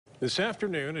This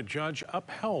afternoon, a judge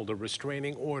upheld a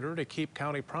restraining order to keep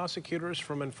county prosecutors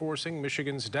from enforcing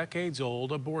Michigan's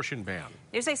decades-old abortion ban.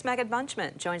 News 8's Megan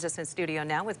Bunchman joins us in studio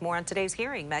now with more on today's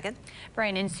hearing. Megan.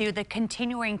 Brian and Sue, the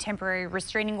continuing temporary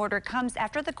restraining order comes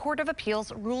after the Court of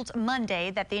Appeals ruled Monday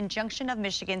that the injunction of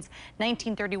Michigan's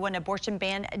 1931 abortion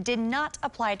ban did not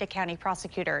apply to county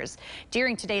prosecutors.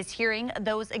 During today's hearing,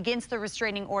 those against the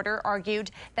restraining order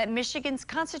argued that Michigan's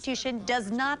Constitution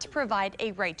does not provide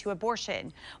a right to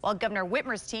abortion, while Governor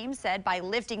Whitmer's team said by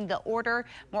lifting the order,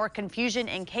 more confusion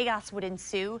and chaos would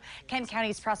ensue. Kent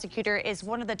County's prosecutor is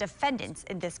one of the defendants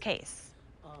in this case.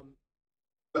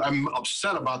 I'm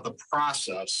upset about the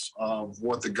process of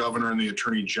what the governor and the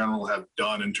attorney general have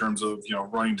done in terms of,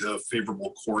 running to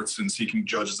favorable courts and seeking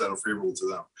judges that are favorable to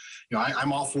them.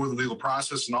 I'm all for the legal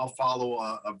process and I'll follow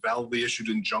a validly issued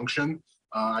injunction.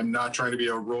 I'm not trying to be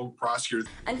a rogue prosecutor.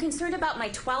 I'm concerned about my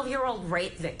 12-year-old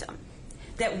rape victim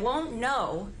that won't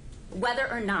know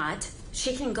whether or not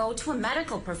she can go to a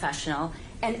medical professional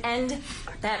and end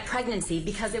that pregnancy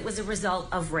because it was a result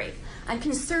of rape. I'm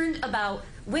concerned about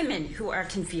women who are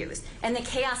confused and the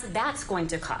chaos that's going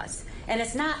to cause. And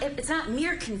it's not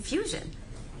mere confusion.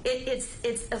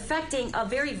 It's affecting a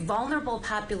very vulnerable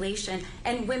population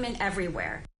and women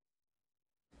everywhere.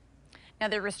 Now,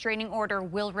 the restraining order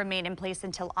will remain in place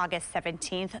until August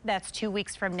 17th. That's 2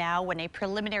 weeks from now when a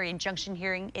preliminary injunction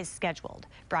hearing is scheduled.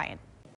 Brian.